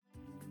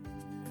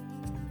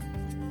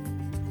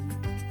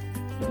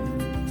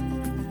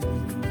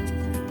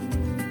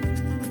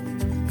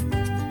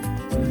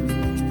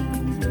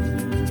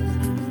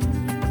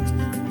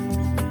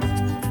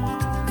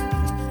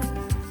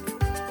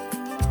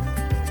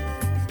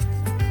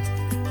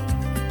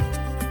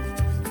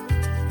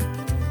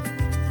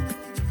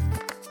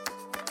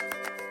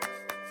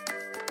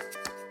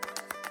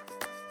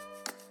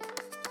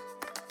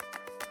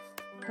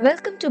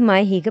Welcome to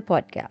My Higa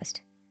podcast,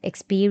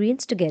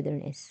 Experience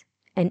Togetherness,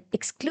 an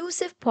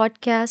exclusive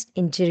podcast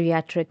in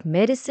geriatric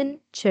medicine,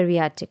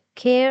 geriatric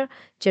care,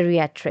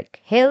 geriatric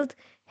health,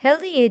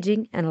 healthy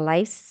aging, and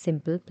life's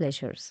simple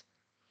pleasures.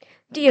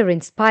 Dear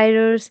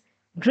inspirers,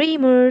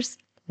 dreamers,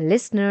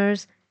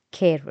 listeners,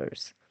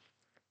 carers,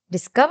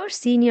 discover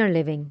senior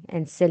living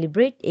and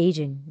celebrate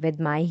aging with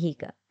My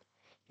Higa.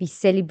 We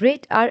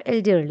celebrate our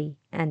elderly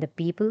and the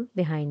people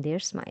behind their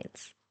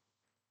smiles.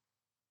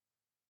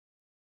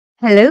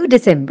 Hello,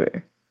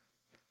 December.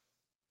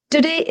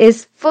 Today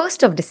is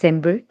 1st of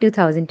December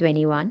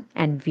 2021,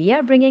 and we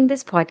are bringing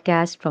this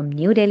podcast from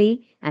New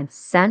Delhi and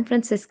San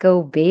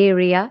Francisco Bay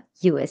Area,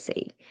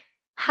 USA.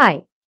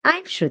 Hi,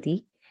 I'm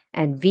Shruti,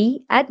 and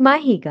we at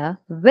Mahiga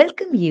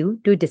welcome you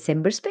to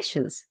December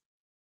specials.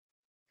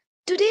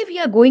 Today we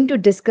are going to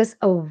discuss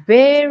a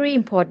very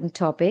important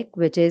topic,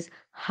 which is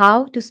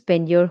how to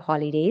spend your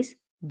holidays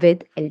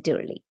with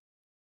elderly.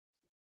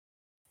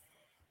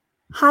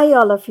 Hi,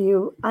 all of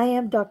you. I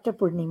am Dr.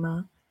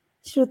 Purnima,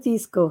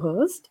 Shruti's co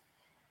host.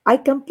 I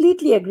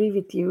completely agree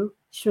with you,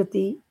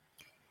 Shruti.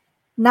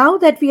 Now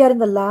that we are in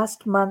the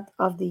last month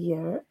of the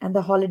year and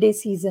the holiday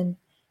season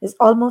is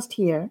almost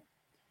here,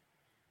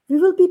 we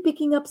will be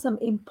picking up some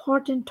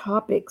important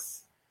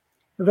topics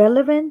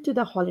relevant to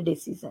the holiday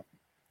season.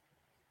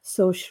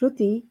 So,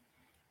 Shruti,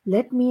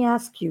 let me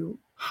ask you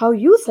how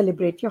you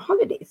celebrate your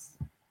holidays.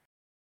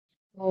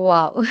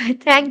 Wow,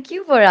 thank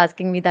you for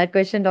asking me that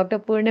question, Dr.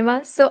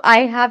 Purnima. So, I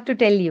have to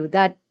tell you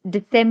that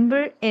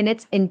December in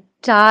its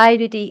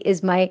entirety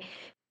is my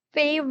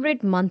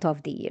favorite month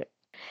of the year.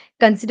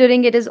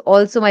 Considering it is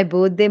also my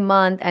birthday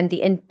month, and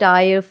the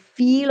entire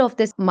feel of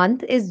this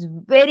month is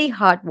very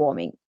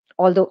heartwarming,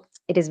 although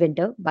it is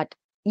winter, but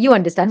you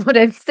understand what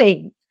I'm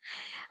saying.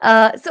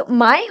 So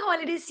my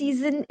holiday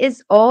season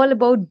is all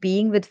about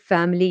being with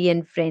family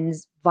and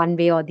friends one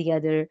way or the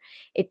other.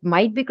 It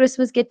might be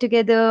Christmas get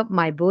together,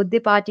 my birthday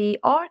party,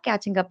 or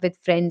catching up with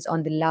friends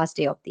on the last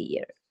day of the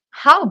year.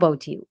 How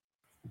about you?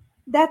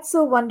 That's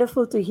so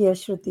wonderful to hear,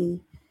 Shruti.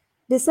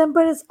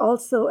 December is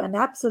also an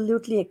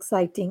absolutely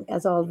exciting,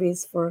 as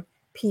always, for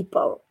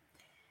people.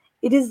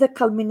 It is the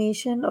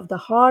culmination of the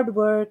hard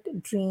work,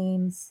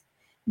 dreams,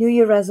 New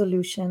Year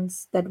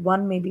resolutions that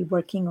one may be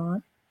working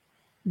on,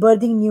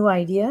 birthing new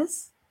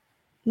ideas,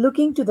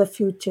 looking to the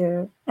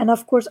future, and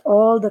of course,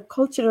 all the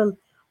cultural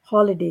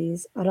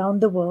holidays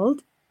around the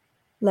world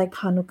like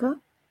Hanukkah,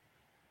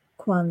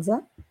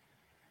 Kwanzaa,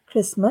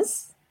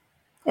 Christmas,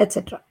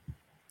 etc.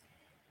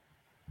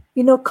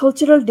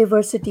 Cultural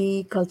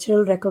diversity,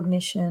 cultural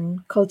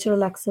recognition,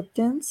 cultural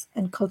acceptance,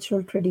 and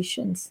cultural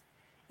traditions,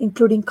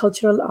 including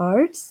cultural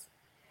arts,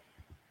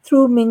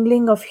 through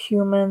mingling of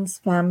humans,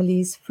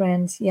 families,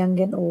 friends, young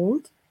and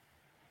old,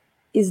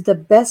 is the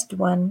best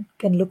one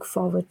can look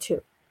forward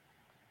to.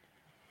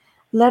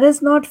 Let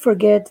us not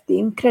forget the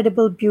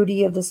incredible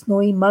beauty of the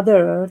snowy Mother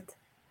Earth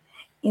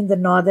in the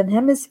Northern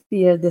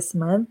Hemisphere this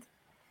month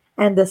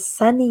and the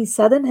sunny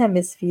Southern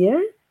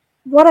Hemisphere.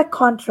 What a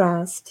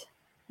contrast!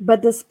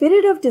 But the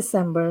spirit of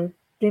December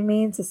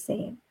remains the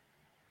same.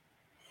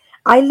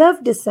 I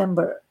love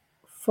December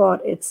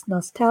for its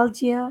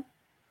nostalgia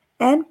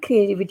and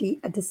creativity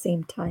at the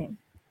same time.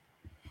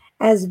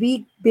 As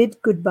we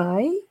bid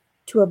goodbye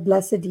to a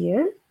blessed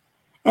year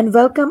and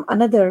welcome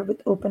another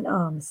with open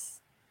arms.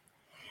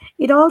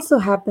 It also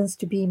happens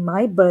to be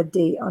my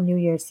birthday on New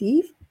Year's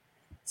Eve,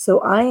 so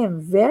I am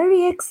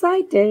very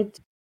excited.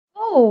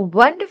 Oh,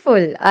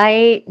 wonderful.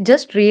 I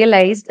just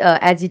realized,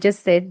 as you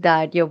just said,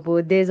 that your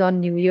birthday is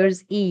on New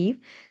Year's Eve.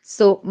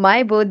 So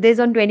my birthday is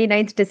on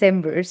 29th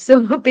December.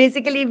 So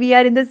basically, we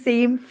are in the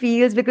same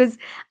fields because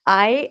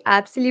I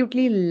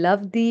absolutely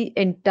love the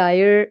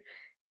entire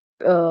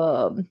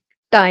um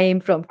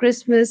time from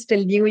Christmas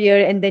till New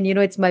Year. And then,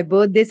 it's my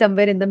birthday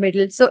somewhere in the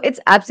middle. So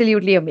it's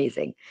absolutely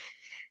amazing.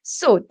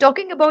 So,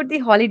 talking about the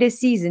holiday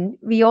season,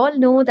 we all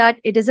know that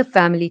it is a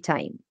family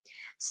time.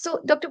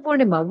 So, Dr.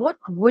 Purnima, what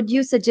would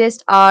you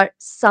suggest are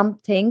some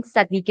things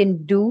that we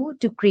can do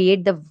to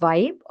create the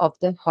vibe of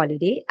the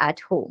holiday at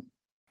home?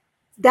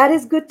 That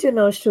is good to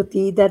know,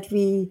 Shruti, that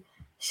we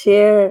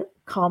share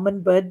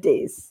common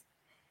birthdays.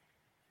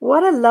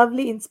 What a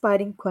lovely,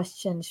 inspiring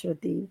question,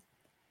 Shruti.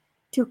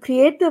 To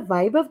create the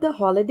vibe of the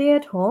holiday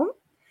at home,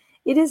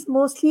 it is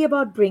mostly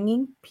about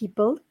bringing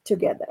people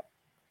together.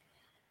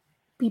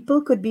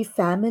 People could be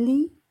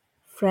family,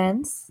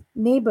 friends,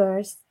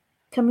 neighbors,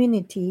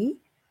 community,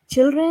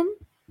 children,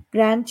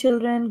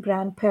 grandchildren,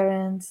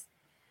 grandparents,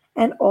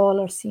 and all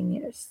our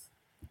seniors.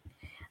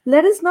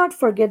 Let us not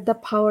forget the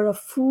power of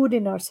food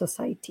in our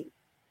society.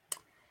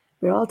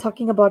 We're all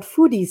talking about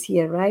foodies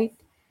here, right?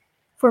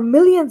 For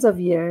millions of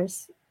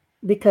years,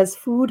 because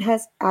food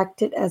has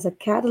acted as a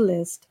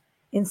catalyst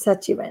in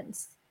such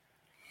events.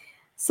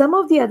 Some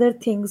of the other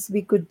things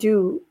we could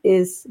do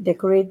is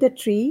decorate the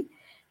tree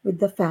with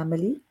the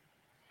family,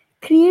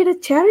 create a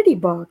charity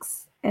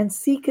box, and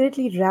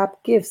secretly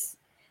wrap gifts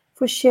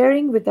for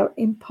sharing with our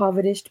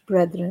impoverished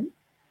brethren,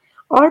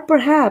 or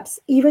perhaps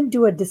even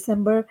do a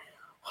December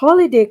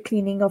holiday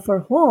cleaning of our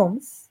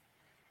homes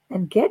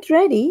and get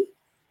ready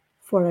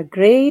for a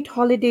great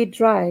holiday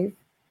drive,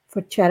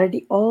 for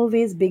charity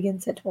always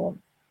begins at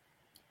home,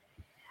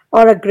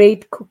 or a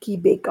great cookie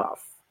bake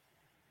off,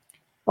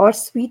 or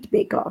sweet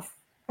bake off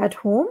at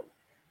home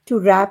to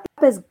wrap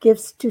as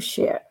gifts to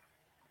share.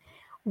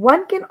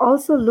 One can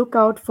also look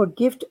out for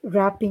gift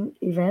wrapping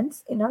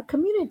events in our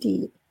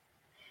community,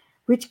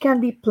 which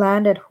can be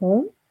planned at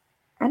home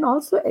and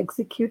also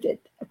executed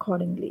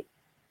accordingly.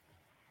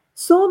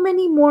 So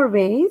many more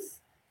ways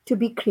to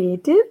be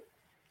creative,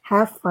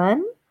 have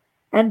fun,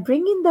 and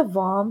bring in the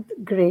warmth,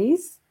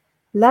 grace,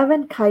 love,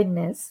 and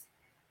kindness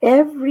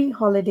every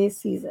holiday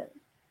season.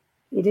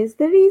 It is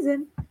the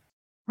reason.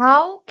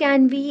 How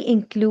can we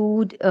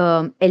include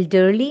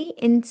elderly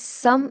in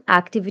some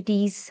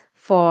activities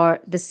for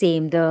the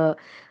same, the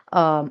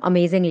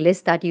amazing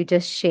list that you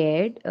just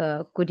shared?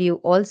 Could you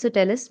also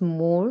tell us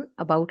more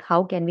about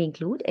how can we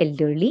include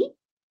elderly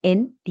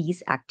in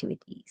these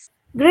activities?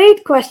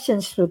 Great question,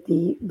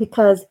 Shruti,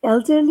 because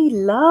elderly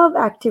love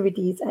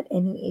activities at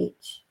any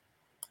age.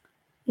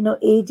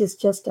 Age is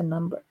just a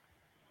number.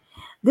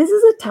 This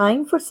is a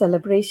time for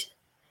celebration,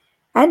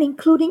 and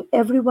including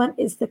everyone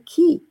is the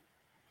key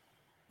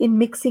in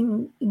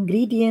mixing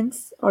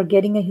ingredients or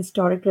getting a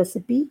historic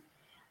recipe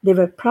they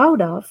were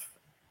proud of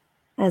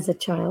as a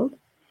child,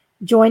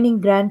 joining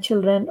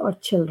grandchildren or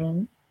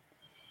children,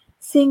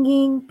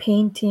 singing,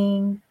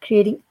 painting,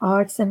 creating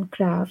arts and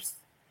crafts,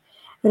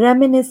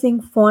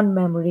 reminiscing fond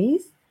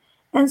memories,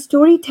 and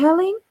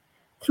storytelling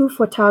through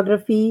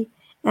photography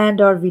and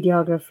or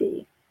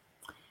videography.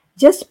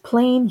 Just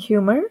plain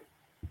humor,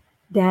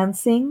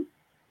 dancing,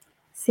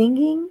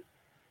 singing,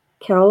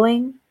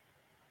 caroling,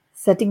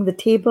 setting the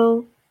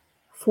table,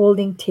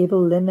 folding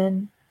table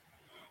linen,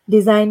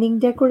 designing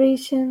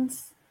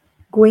decorations,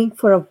 going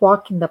for a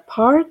walk in the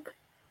park,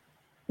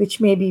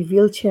 which may be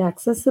wheelchair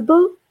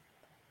accessible,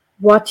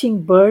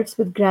 watching birds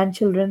with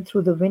grandchildren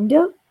through the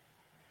window,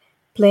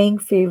 playing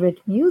favorite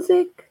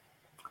music.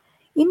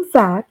 In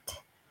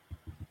fact,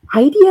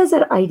 ideas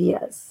are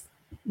ideas,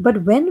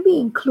 but when we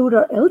include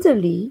our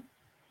elderly,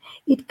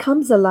 it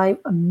comes alive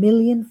a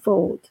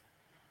millionfold,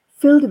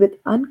 filled with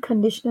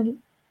unconditional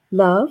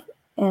love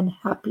and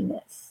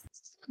happiness.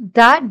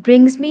 That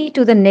brings me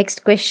to the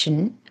next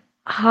question.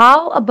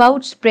 How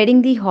about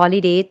spreading the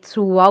holiday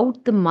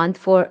throughout the month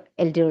for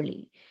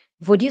elderly?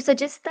 Would you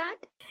suggest that?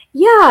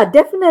 Yeah,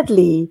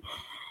 definitely.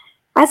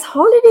 As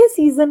holiday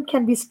season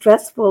can be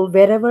stressful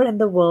wherever in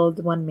the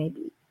world one may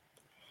be.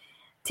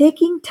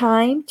 Taking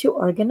time to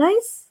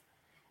organize,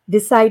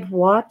 decide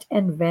what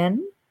and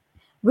when,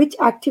 which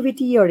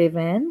activity or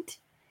event,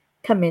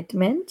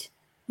 commitment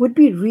would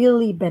be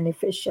really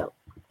beneficial.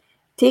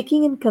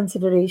 Taking in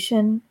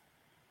consideration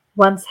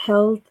one's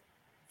health,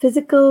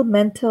 physical,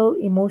 mental,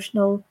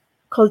 emotional,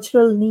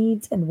 cultural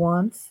needs and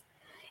wants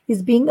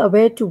is being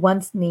aware to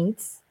one's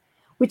needs,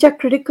 which are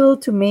critical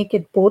to make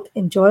it both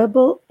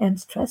enjoyable and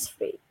stress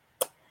free.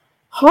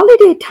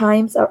 Holiday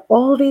times are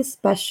always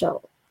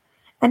special,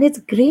 and it's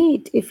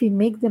great if we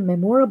make them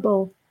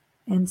memorable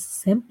and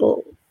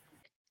simple.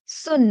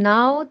 So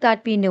now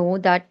that we know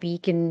that we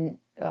can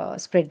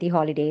spread the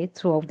holiday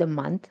throughout the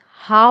month,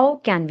 how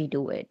can we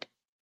do it?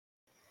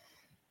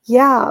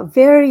 Yeah,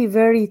 very,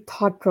 very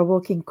thought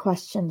provoking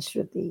question,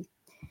 Shruti.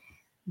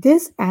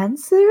 This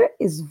answer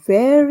is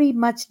very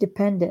much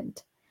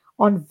dependent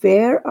on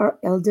where our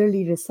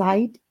elderly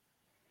reside,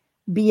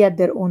 be at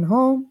their own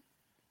home,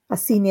 a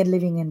senior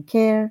living in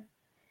care,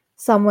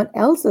 someone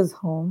else's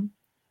home,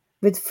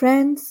 with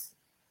friends,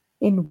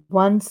 in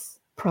one's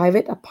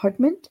private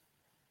apartment.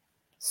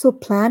 So,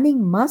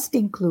 planning must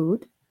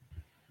include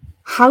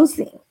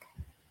housing.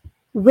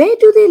 Where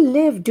do they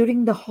live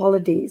during the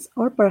holidays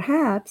or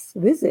perhaps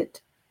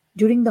visit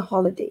during the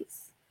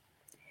holidays?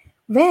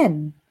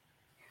 When?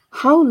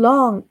 How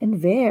long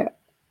and where?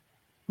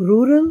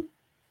 Rural,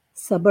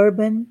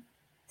 suburban,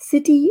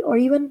 city, or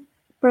even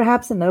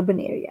perhaps an urban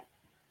area.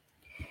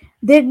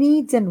 Their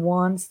needs and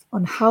wants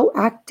on how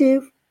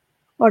active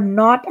or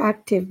not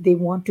active they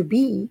want to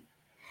be,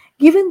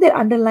 given their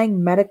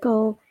underlying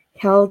medical,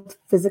 health,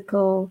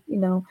 physical,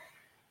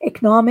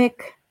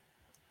 economic,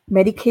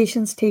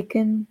 medications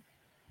taken,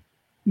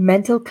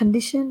 mental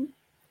condition.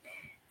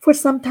 For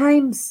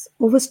sometimes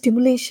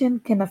overstimulation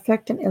can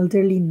affect an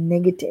elderly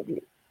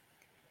negatively,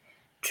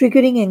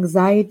 triggering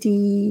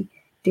anxiety,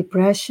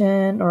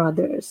 depression, or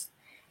others,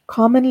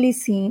 commonly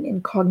seen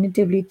in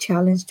cognitively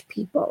challenged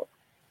people.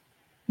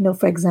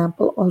 For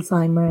example,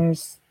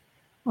 Alzheimer's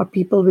or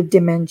people with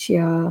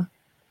dementia,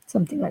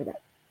 something like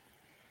that.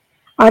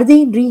 Are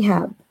they in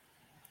rehab?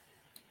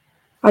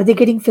 Are they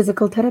getting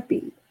physical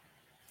therapy,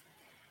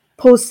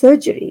 post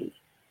surgery,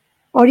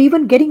 or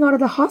even getting out of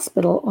the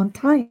hospital on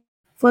time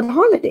for the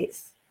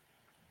holidays?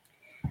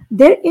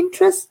 Their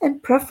interests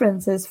and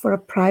preferences for a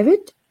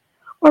private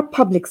or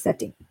public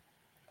setting.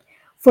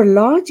 For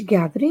large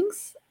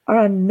gatherings are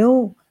a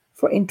no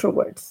for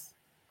introverts,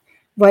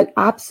 while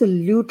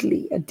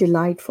absolutely a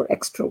delight for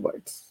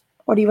extroverts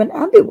or even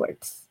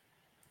ambiverts.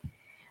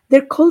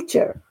 Their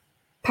culture,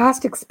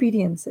 past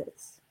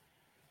experiences.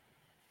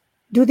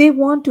 Do they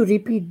want to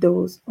repeat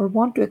those or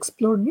want to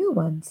explore new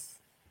ones?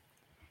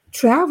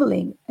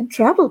 traveling and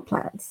travel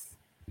plans.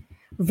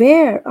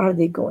 Where are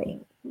they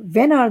going?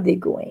 When are they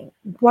going?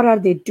 What are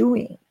they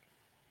doing?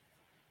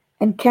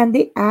 And can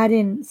they add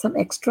in some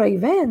extra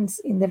events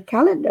in their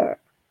calendar?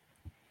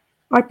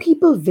 Are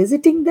people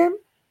visiting them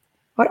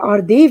or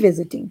are they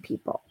visiting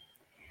people?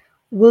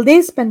 Will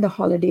they spend the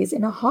holidays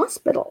in a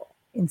hospital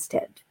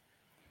instead?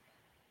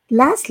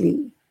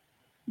 Lastly,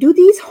 do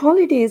these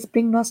holidays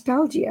bring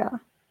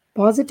nostalgia,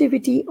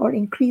 positivity, or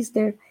increase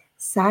their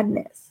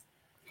sadness?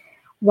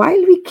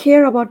 While we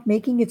care about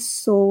making it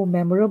so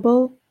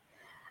memorable,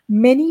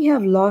 many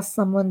have lost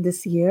someone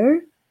this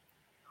year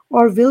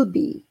or will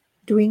be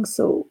doing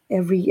so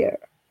every year.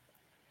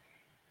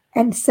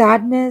 And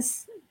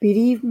sadness,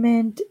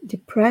 bereavement,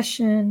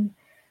 depression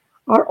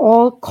are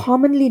all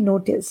commonly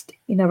noticed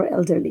in our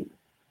elderly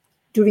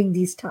during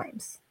these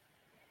times.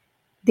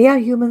 They are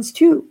humans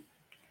too,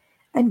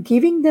 and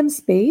giving them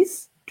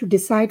space to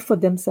decide for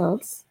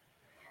themselves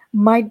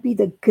might be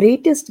the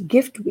greatest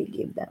gift we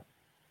give them.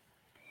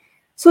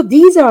 So,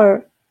 these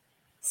are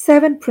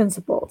 7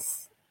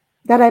 principles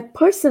that I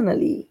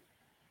personally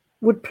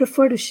would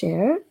prefer to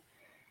share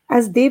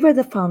as they were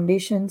the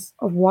foundations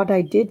of what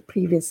I did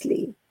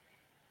previously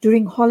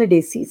during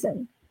holiday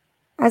season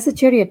as a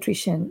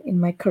geriatrician in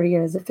my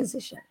career as a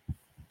physician.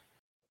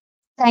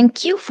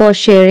 Thank you for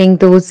sharing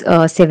those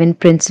 7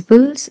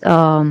 principles.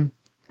 And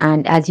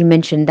as you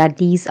mentioned, that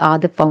these are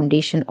the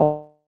foundation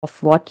of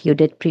what you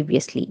did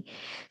previously.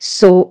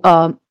 So,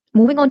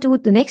 moving on to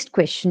the next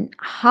question: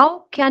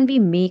 how can we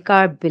make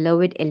our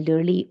beloved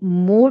elderly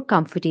more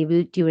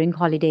comfortable during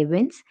holiday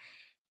events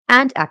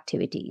and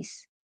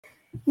activities?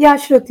 Yeah,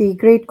 Shruti,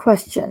 great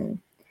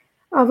question.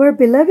 Our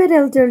beloved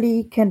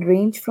elderly can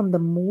range from the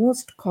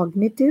most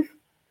cognitive,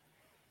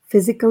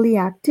 physically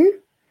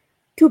active,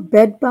 to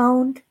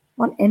bedbound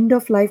on end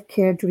of life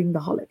care during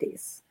the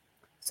holidays.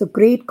 So,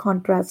 great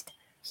contrast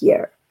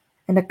here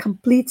and a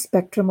complete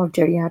spectrum of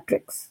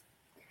geriatrics.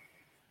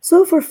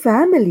 So, for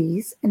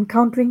families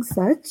encountering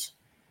such,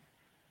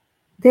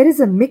 there is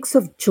a mix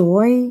of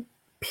joy,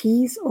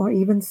 peace, or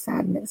even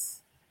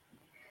sadness.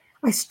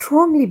 I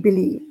strongly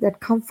believe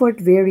that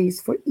comfort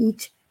varies for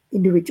each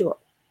individual.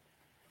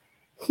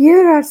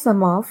 Here are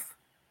some of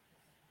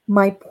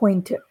my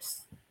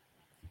pointers.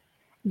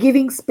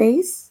 Giving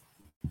space,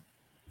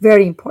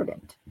 very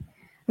important.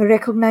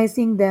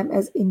 Recognizing them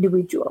as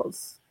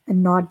individuals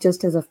and not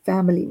just as a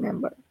family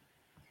member.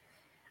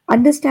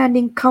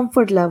 Understanding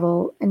comfort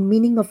level and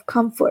meaning of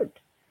comfort,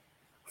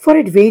 for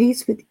it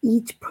varies with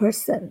each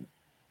person.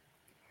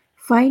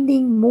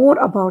 Finding more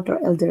about our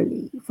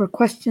elderly, for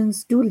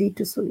questions do lead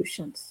to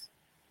solutions.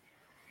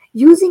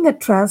 Using a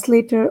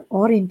translator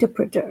or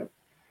interpreter,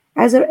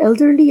 as our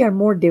elderly are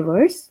more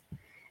diverse,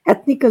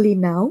 ethnically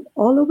now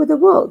all over the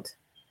world.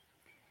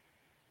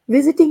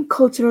 Visiting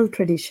cultural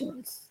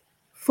traditions,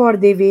 for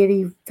they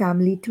vary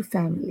family to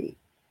family.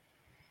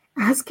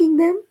 Asking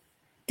them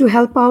to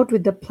help out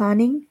with the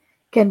planning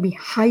can be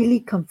highly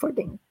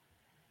comforting.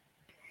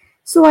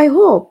 So I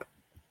hope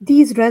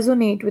these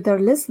resonate with our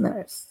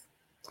listeners.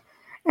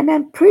 And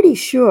I'm pretty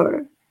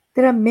sure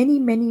there are many,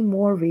 many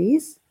more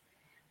ways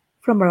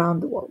from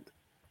around the world.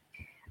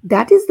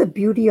 That is the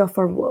beauty of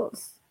our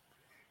worlds.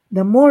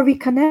 The more we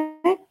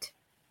connect,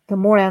 the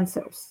more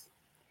answers,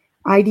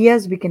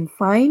 ideas we can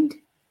find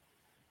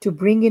to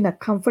bring in a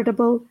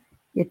comfortable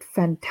yet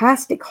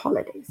fantastic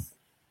holidays.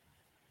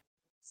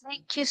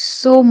 Thank you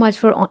so much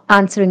for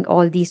answering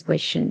all these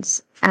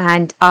questions.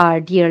 And our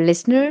dear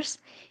listeners,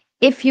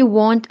 if you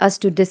want us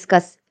to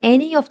discuss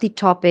any of the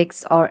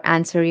topics or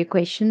answer your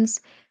questions,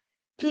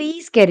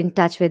 please get in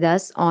touch with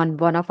us on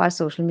one of our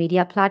social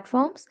media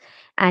platforms,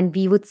 and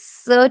we would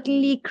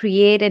certainly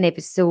create an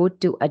episode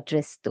to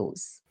address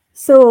those.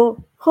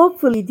 So,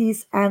 hopefully,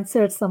 these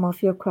answered some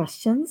of your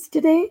questions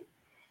today.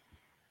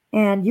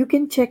 And you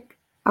can check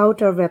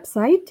out our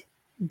website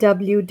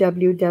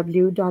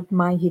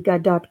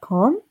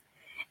www.myhiga.com,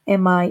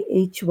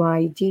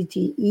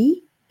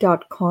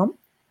 myhygge.com.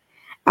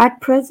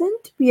 At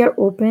present, we are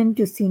open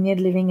to senior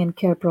living and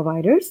care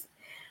providers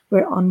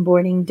where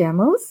onboarding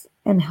demos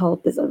and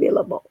help is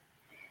available.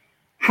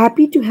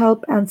 Happy to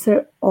help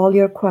answer all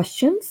your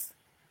questions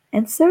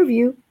and serve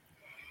you.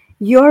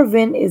 Your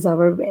win is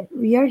our win.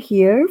 We are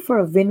here for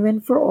a win win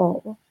for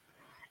all.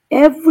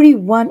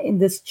 Everyone in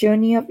this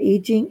journey of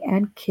aging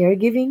and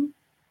caregiving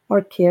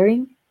or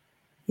caring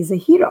is a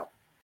hero.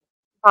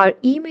 Our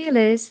email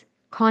is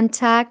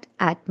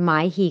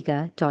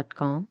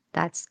contact@myhiga.com.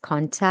 That's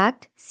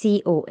contact,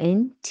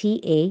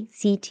 contact,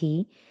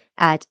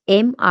 at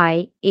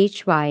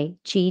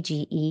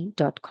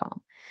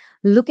myhygge.com.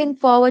 Looking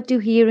forward to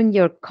hearing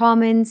your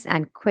comments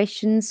and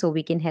questions so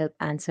we can help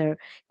answer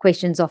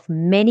questions of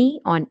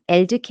many on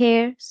elder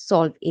care,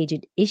 solve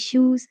aged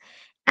issues,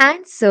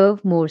 and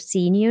serve more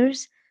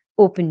seniors,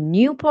 open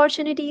new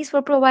opportunities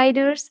for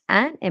providers,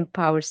 and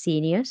empower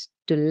seniors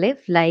to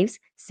live life's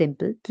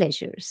simple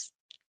pleasures.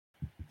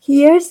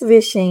 Here's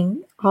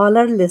wishing all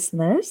our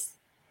listeners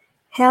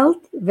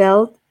health,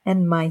 wealth,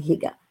 and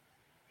Myhiga.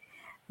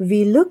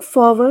 We look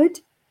forward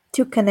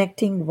to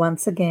connecting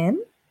once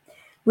again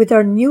with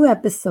our new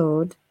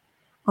episode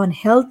on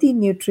healthy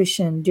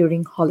nutrition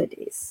during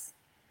holidays.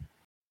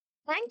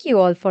 Thank you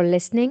all for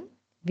listening.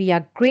 We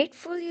are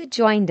grateful you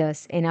joined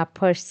us in our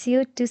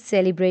pursuit to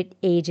celebrate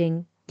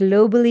aging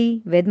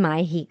globally with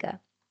MyHiga.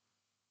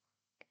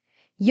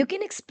 You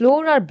can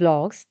explore our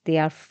blogs, they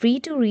are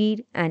free to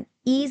read and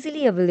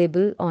easily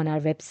available on our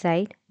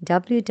website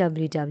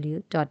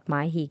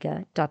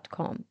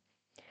www.myhiga.com.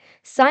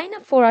 Sign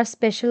up for our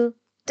special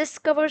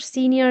Discover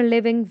Senior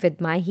Living with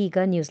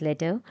MyHiga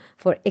newsletter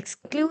for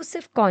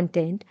exclusive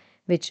content,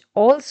 which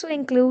also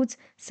includes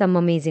some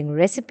amazing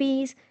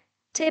recipes,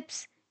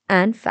 tips,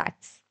 and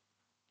facts.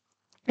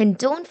 And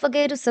don't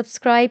forget to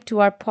subscribe to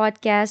our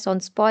podcast on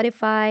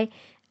Spotify,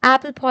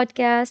 Apple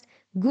Podcast,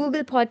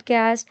 Google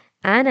Podcast,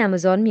 and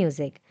Amazon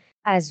Music.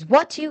 As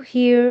what you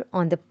hear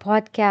on the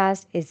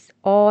podcast is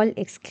all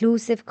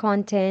exclusive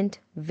content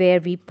where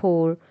we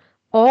pour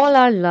all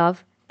our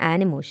love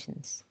and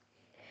emotions.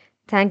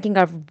 Thanking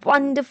our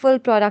wonderful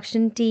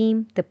production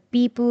team, the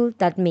people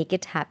that make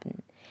it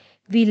happen.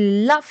 We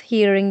love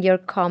hearing your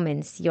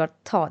comments, your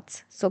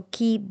thoughts, so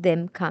keep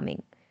them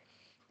coming.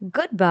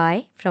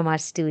 Goodbye from our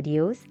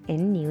studios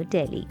in New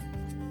Delhi.